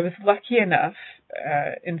I was lucky enough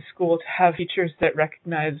in school to have teachers that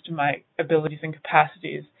recognized my abilities and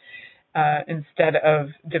capacities. Instead of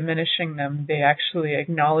diminishing them, they actually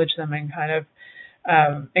acknowledged them and kind of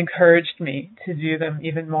encouraged me to do them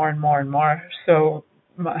even more and more and more. So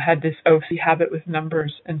I had this OC habit with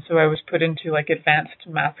numbers, and so I was put into advanced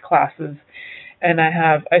math classes. And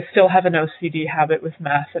I still have an OCD habit with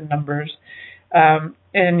math and numbers. And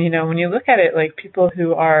when you look at it, people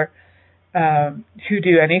who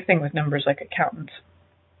do anything with numbers, like accountants,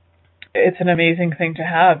 it's an amazing thing to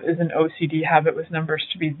have, is an OCD habit with numbers,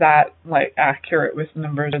 to be that accurate with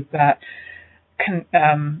numbers, that can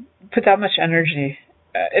put that much energy.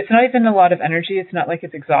 It's not even a lot of energy. It's not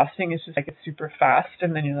it's exhausting. It's just it's super fast,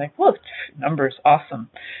 and then you're well, numbers, awesome,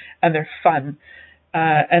 and they're fun,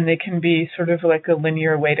 and they can be sort of a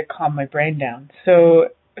linear way to calm my brain down. So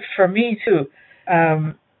for me too,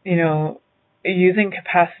 using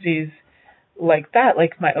capacities like that,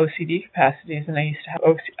 my OCD capacities, and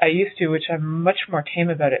I used to, which I'm much more tame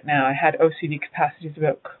about it now. I had OCD capacities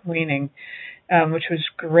about cleaning, which was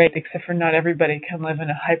great, except for not everybody can live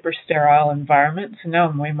in a hyper sterile environment. So now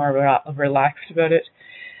I'm way more relaxed about it.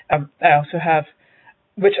 I also have,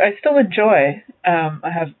 which I still enjoy,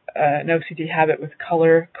 I have an OCD habit with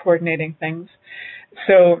color coordinating things.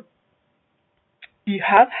 So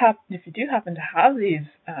if you do happen to have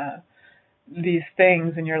these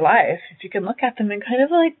things in your life, if you can look at them and kind of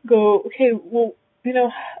go, okay, well,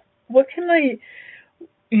 what can I,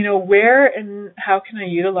 where and how can I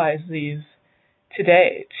utilize these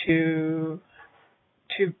today to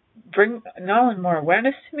bring not only more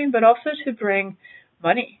awareness to me, but also to bring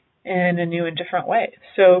money in a new and different way.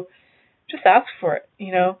 So just ask for it.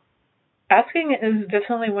 Asking is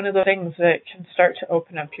definitely one of the things that can start to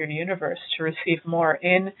open up your universe to receive more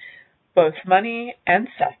in both money and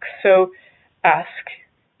sex. So ask,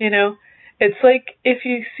 It's like if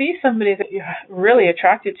you see somebody that you're really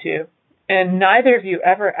attracted to, and neither of you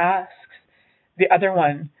ever asks the other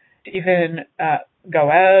one to even go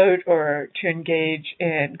out or to engage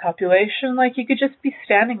in copulation, like you could just be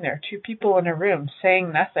standing there, two people in a room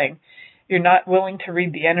saying nothing. You're not willing to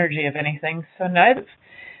read the energy of anything,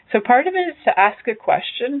 so part of it is to ask a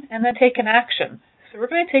question and then take an action. So we're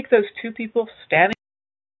going to take those two people standing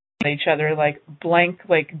at each other like blank,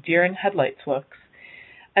 like deer in headlights looks.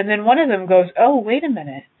 And then one of them goes, oh, wait a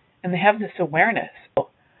minute. And they have this awareness. Oh,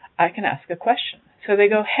 I can ask a question. So they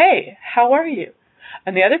go, hey, how are you?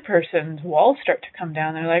 And the other person's walls start to come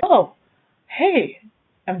down. They're like, oh, hey,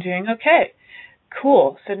 I'm doing okay.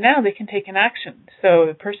 Cool. So now they can take an action. So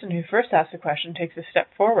the person who first asked the question takes a step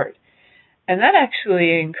forward. And that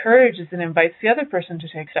actually encourages and invites the other person to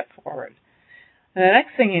take a step forward. And the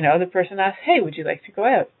next thing you know, the person asks, hey, would you like to go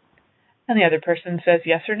out? And the other person says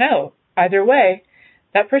yes or no. Either way,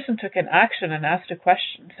 that person took an action and asked a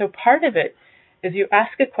question. So part of it is you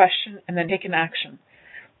ask a question and then take an action.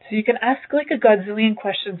 So you can ask like a gazillion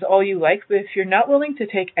questions all you like, but if you're not willing to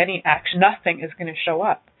take any action, nothing is going to show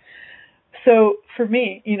up. So for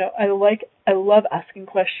me, I love asking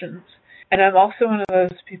questions. And I'm also one of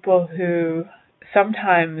those people who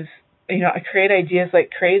sometimes, I create ideas like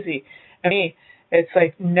crazy. And me, it's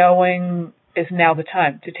like knowing is now the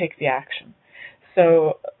time to take the action.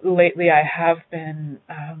 So lately I have been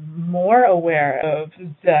more aware of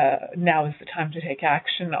now is the time to take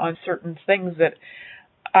action on certain things that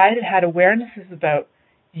I had awarenesses about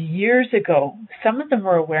years ago. Some of them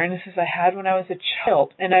were awarenesses I had when I was a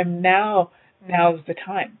child, and I'm now's the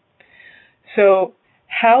time. So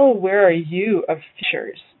how aware are you of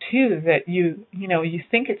futures too that you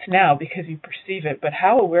think it's now because you perceive it, but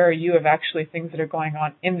how aware are you of actually things that are going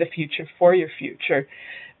on in the future for your future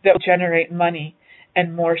that will generate money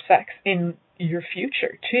and more sex in your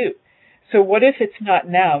future too? So what if it's not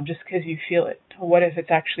now just because you feel it? What if it's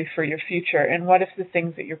actually for your future? And what if the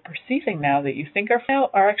things that you're perceiving now that you think are now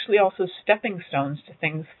are actually also stepping stones to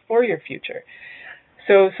things for your future?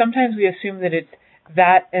 So sometimes we assume that it's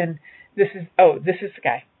that and this is the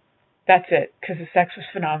guy. That's it, because the sex was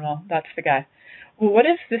phenomenal. That's the guy. Well, what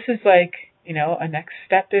if this is like, a next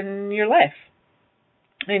step in your life?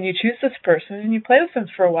 And you choose this person and you play with them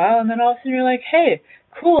for a while, and then all of a sudden you're like, hey,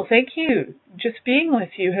 cool, thank you. Just being with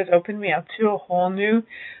you has opened me up to a whole new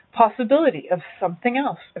possibility of something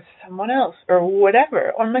else, of someone else, or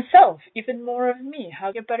whatever, or myself, even more of me. How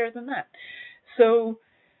to get better than that? So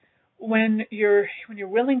when you're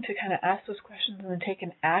willing to kind of ask those questions and then take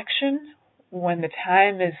an action, when the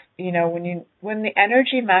time is, when the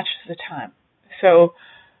energy matches the time. So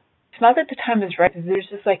it's not that the time is right. There's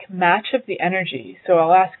this like match of the energy. So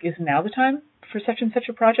I'll ask, is now the time for such and such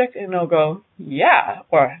a project? And they'll go, yeah,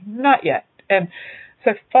 or not yet. And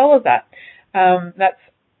so I follow that.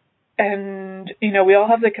 We all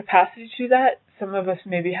have the capacity to do that. Some of us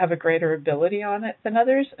maybe have a greater ability on it than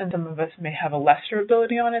others, and some of us may have a lesser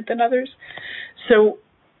ability on it than others. So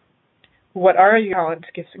what are your talents,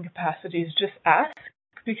 gifts, and capacities? Just ask,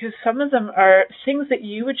 because some of them are things that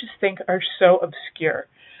you would just think are so obscure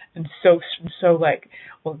and so like,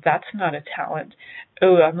 well, that's not a talent.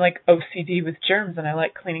 Oh, I'm like OCD with germs and I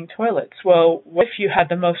like cleaning toilets. Well, what if you had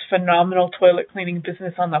the most phenomenal toilet cleaning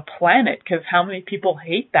business on the planet? Because how many people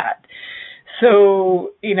hate that?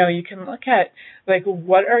 So, you can look at, like,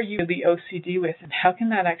 what are you really OCD with and how can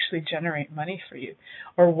that actually generate money for you?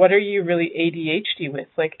 Or what are you really ADHD with?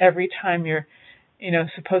 Like, every time you're,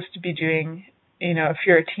 supposed to be doing, if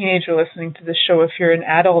you're a teenager listening to the show, if you're an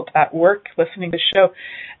adult at work listening to the show,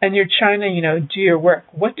 and you're trying to, do your work,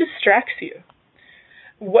 what distracts you?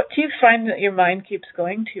 What do you find that your mind keeps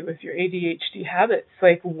going to with your ADHD habits?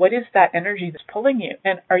 Like, what is that energy that's pulling you?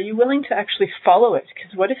 And are you willing to actually follow it?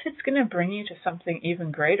 Because what if it's going to bring you to something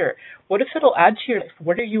even greater? What if it'll add to your life?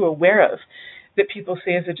 What are you aware of that people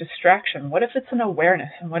say is a distraction? What if it's an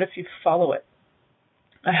awareness? And what if you follow it?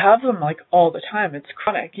 I have them like all the time. It's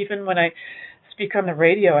chronic. Even when I speak on the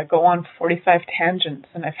radio, I go on 45 tangents,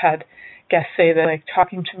 and I've had guests say that like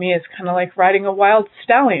talking to me is kind of like riding a wild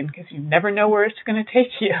stallion because you never know where it's going to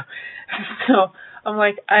take you. So I'm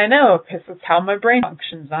like, I know, because it's how my brain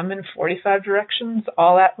functions. I'm in 45 directions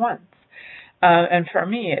all at once. And for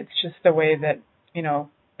me, it's just the way that,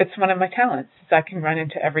 it's one of my talents. Is I can run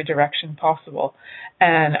into every direction possible,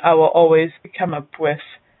 and I will always come up with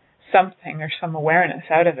something or some awareness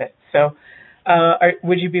out of it. So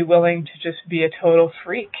would you be willing to just be a total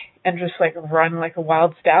freak and just like run like a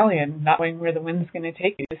wild stallion, not knowing where the wind's going to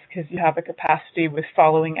take you, just because you have a capacity with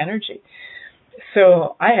following energy?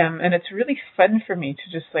 So I am, and it's really fun for me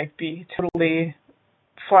to just like be totally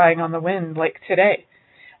flying on the wind like today.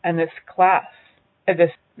 And this class, this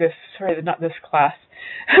radio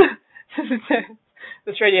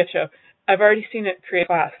show, I've already seen it create a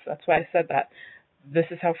class. That's why I said that. This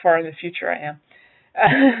is how far in the future I am.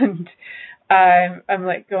 And I'm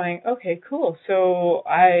like going, okay, cool. So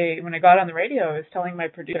when I got on the radio, I was telling my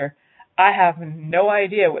producer, I have no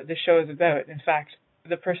idea what this show is about. In fact,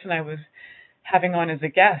 the person I was having on as a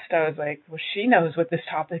guest, I was like, well, she knows what this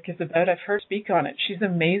topic is about. I've heard her speak on it. She's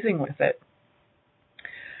amazing with it.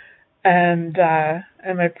 And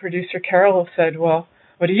my producer, Carol, said, well,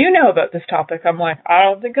 what do you know about this topic? I'm like, I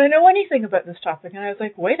don't think I know anything about this topic. And I was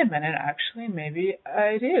like, wait a minute, actually, maybe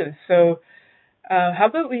I do. So how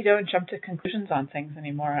about we don't jump to conclusions on things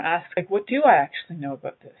anymore and ask, like, what do I actually know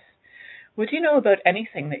about this? What do you know about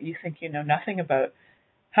anything that you think you know nothing about?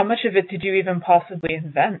 How much of it did you even possibly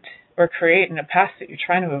invent or create in a past that you're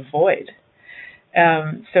trying to avoid?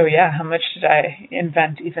 How much did I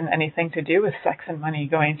invent even anything to do with sex and money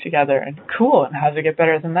going together? And cool, and how does it get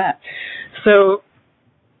better than that? So,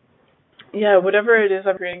 yeah, whatever it is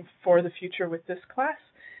I'm creating for the future with this class,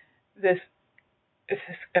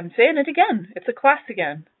 I'm saying it again, it's a class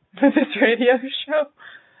again, with this radio show.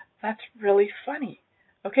 That's really funny.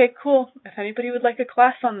 Okay, cool. If anybody would like a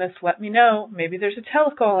class on this, let me know. Maybe there's a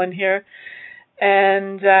telecall in here.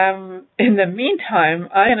 And in the meantime,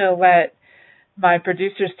 I'm going to let my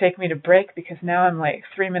producers take me to break because now I'm like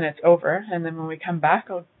 3 minutes over. And then when we come back,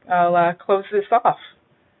 I'll close this off.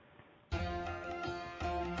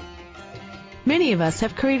 Many of us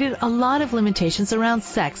have created a lot of limitations around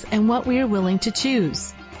sex and what we are willing to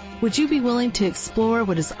choose. Would you be willing to explore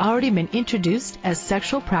what has already been introduced as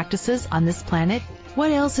sexual practices on this planet?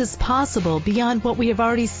 What else is possible beyond what we have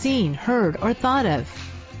already seen, heard, or thought of?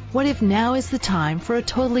 What if now is the time for a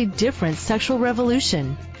totally different sexual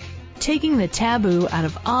revolution? Taking the taboo out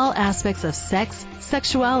of all aspects of sex,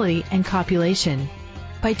 sexuality, and copulation.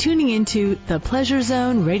 By tuning into the Pleasure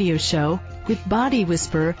Zone radio show with body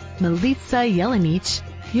whisperer Milica Jelenic,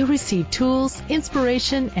 you'll receive tools,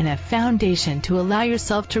 inspiration, and a foundation to allow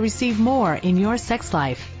yourself to receive more in your sex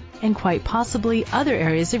life, and quite possibly other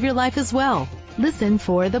areas of your life as well. Listen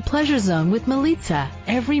for The Pleasure Zone with Milica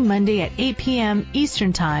every Monday at 8 p.m.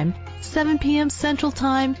 Eastern Time, 7 p.m. Central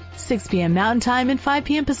Time, 6 p.m. Mountain Time, and 5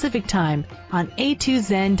 p.m. Pacific Time on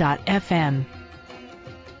a2zen.fm.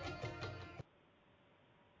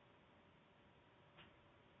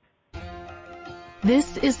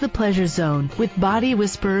 This is The Pleasure Zone with body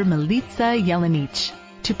whisperer Milica Jelenic.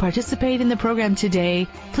 To participate in the program today,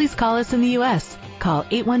 please call us in the U.S. Call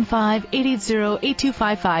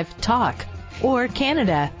 815-880-8255-TALK. Or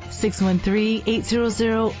Canada,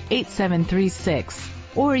 613-800-8736.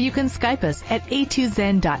 Or you can Skype us at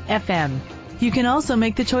a2zen.fm. You can also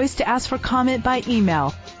make the choice to ask for comment by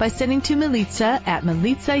email by sending to Milica at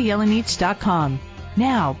milicajelenic.com.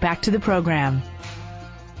 Now, back to the program.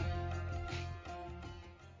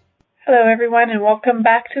 Hello, everyone, and welcome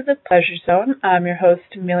back to the Pleasure Zone. I'm your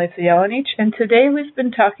host, Milica Jelenic, and today we've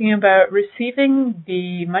been talking about receiving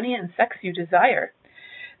the money and sex you desire.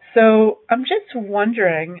 So I'm just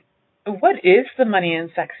wondering, what is the money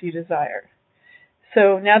and sex you desire?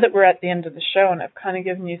 So now that we're at the end of the show, and I've kind of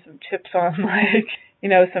given you some tips on, I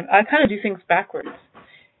kind of do things backwards.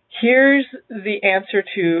 Here's the answer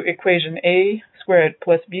to equation A squared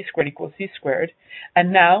plus B squared equals C squared,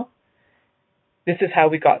 and now this is how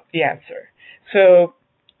we got the answer. So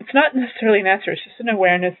it's not necessarily an answer, it's just an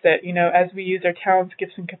awareness that, as we use our talents,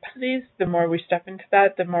 gifts, and capacities, the more we step into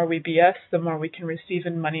that, the more we be us, the more we can receive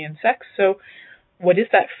in money and sex. So what is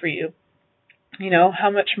that for you? How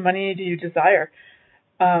much money do you desire?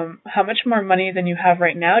 How much more money than you have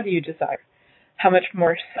right now do you desire? How much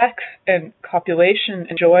more sex and copulation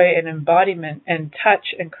and joy and embodiment and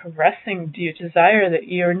touch and caressing do you desire that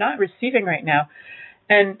you're not receiving right now?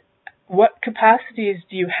 And what capacities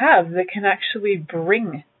do you have that can actually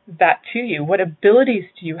bring that to you? What abilities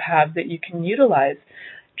do you have that you can utilize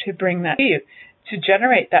to bring that to you, to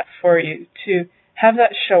generate that for you, to have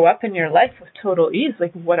that show up in your life with total ease?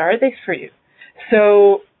 Like, what are they for you?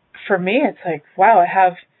 So for me, it's like, wow, I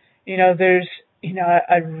have,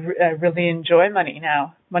 I really enjoy money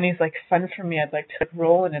now. Money's like fun for me. I'd like to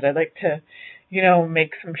roll in it. I'd like to,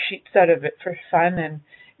 make some sheets out of it for fun and,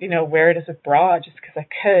 wear it as a bra just because I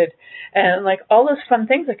could. And like all those fun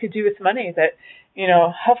things I could do with money that,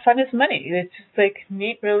 how fun is money? It's just like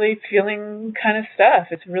neat, really feeling kind of stuff.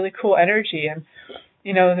 It's really cool energy. And,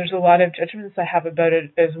 there's a lot of judgments I have about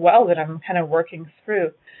it as well that I'm kind of working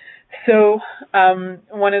through. So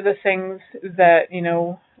one of the things that,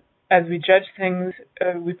 as we judge things,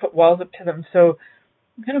 we put walls up to them. So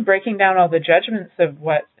I'm kind of breaking down all the judgments of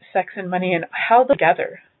what sex and money and how they're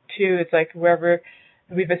together too. It's like wherever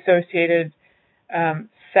we've associated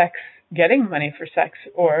sex, getting money for sex,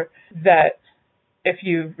 or that if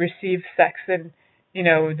you receive sex, then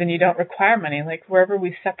then you don't require money. Like wherever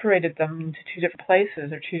we separated them into two different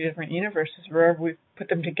places or two different universes, wherever we put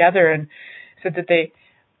them together and said that they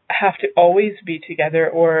have to always be together,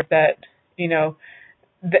 or that,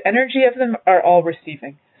 the energy of them are all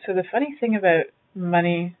receiving. So the funny thing about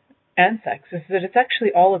money and sex is that it's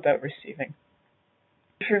actually all about receiving.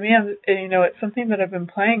 For me, it's something that I've been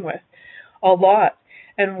playing with a lot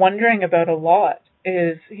and wondering about a lot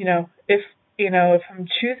is, if I'm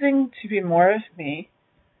choosing to be more of me,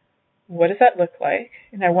 what does that look like?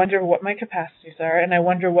 And I wonder what my capacities are, and I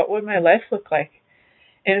wonder what would my life look like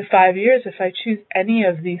in 5 years if I choose any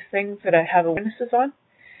of these things that I have awarenesses on,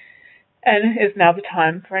 and is now the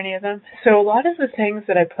time for any of them. So a lot of the things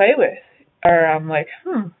that I play with are like,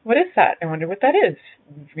 what is that? I wonder what that is.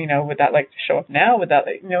 Would that like show up now? Would that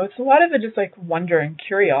it's a lot of it just like wonder and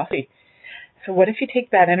curiosity. So what if you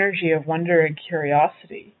take that energy of wonder and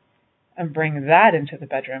curiosity and bring that into the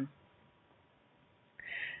bedroom?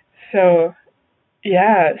 So,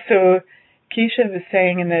 yeah. So Keisha was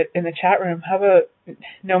saying in the chat room, how about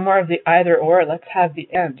no more of the either or? Let's have the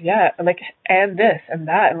and. Yeah, like and this and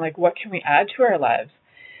that, and like what can we add to our lives?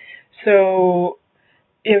 So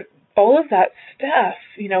if all of that stuff,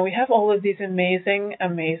 we have all of these amazing,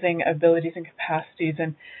 amazing abilities and capacities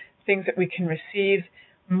and things that we can receive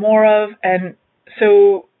more of. And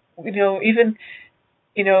so, even,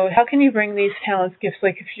 how can you bring these talents, gifts?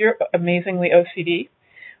 Like if you're amazingly OCD,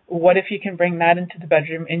 what if you can bring that into the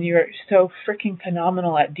bedroom and you're so freaking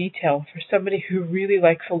phenomenal at detail for somebody who really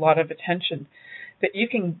likes a lot of attention, that you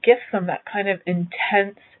can gift them that kind of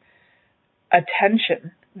intense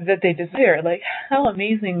attention that they desire? Like how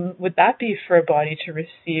amazing would that be for a body to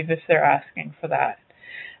receive if they're asking for that?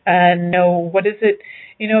 And what is it,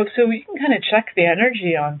 so we can kind of check the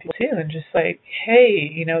energy on people too and just like,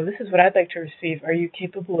 hey, this is what I'd like to receive. Are you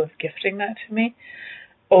capable of gifting that to me?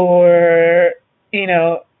 Or,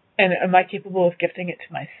 and am I capable of gifting it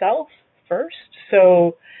to myself first?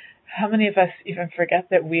 So how many of us even forget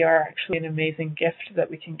that we are actually an amazing gift that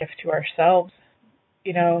we can gift to ourselves?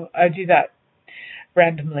 I do that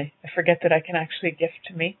randomly. I forget that I can actually gift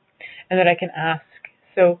to me and that I can ask.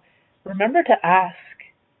 So remember to ask,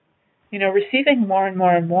 receiving more and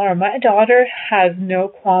more and more. My daughter has no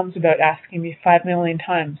qualms about asking me 5 million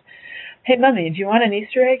times, hey, Mommy, do you want an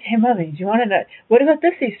Easter egg? Hey, Mommy, do you want what about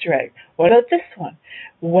this Easter egg? What about this one?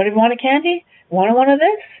 What do you want, a candy? Want one of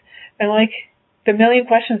this? And like the million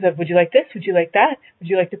questions of, would you like this? Would you like that? Would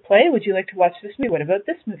you like to play? Would you like to watch this movie? What about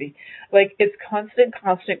this movie? Like it's constant,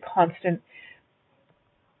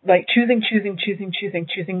 like choosing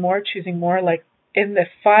more, like in the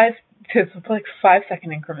 5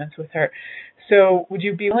 second increments with her. So would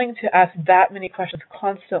you be willing to ask that many questions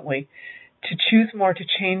constantly, to choose more, to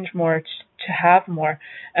change more, to have more?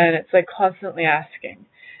 And it's like constantly asking.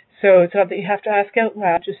 So it's not that you have to ask out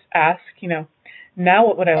loud, just ask, now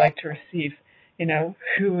what would I like to receive?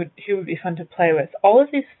 Who would be fun to play with? All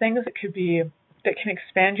of these things that can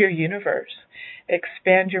expand your universe,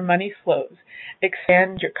 expand your money flows,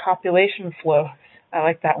 expand your copulation flows. I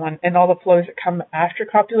like that one. And all the flows that come after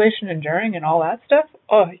copulation and during and all that stuff.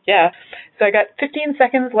 Oh, yeah. So I got 15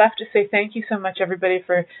 seconds left to say thank you so much, everybody,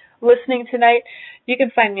 for listening tonight. You can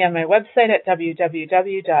find me on my website at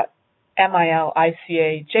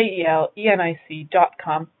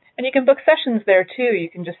www.milicajelenic.com. And you can book sessions there, too. You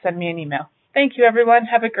can just send me an email. Thank you, everyone.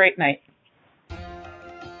 Have a great night.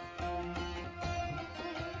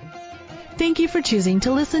 Thank you for choosing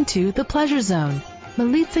to listen to The Pleasure Zone.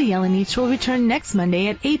 Milica Jelenic will return next Monday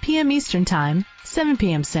at 8 p.m. Eastern Time, 7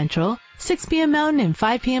 p.m. Central, 6 p.m. Mountain, and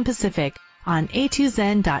 5 p.m. Pacific on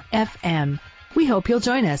A2Zen.fm. We hope you'll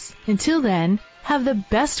join us. Until then, have the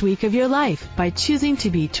best week of your life by choosing to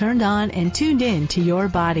be turned on and tuned in to your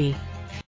body.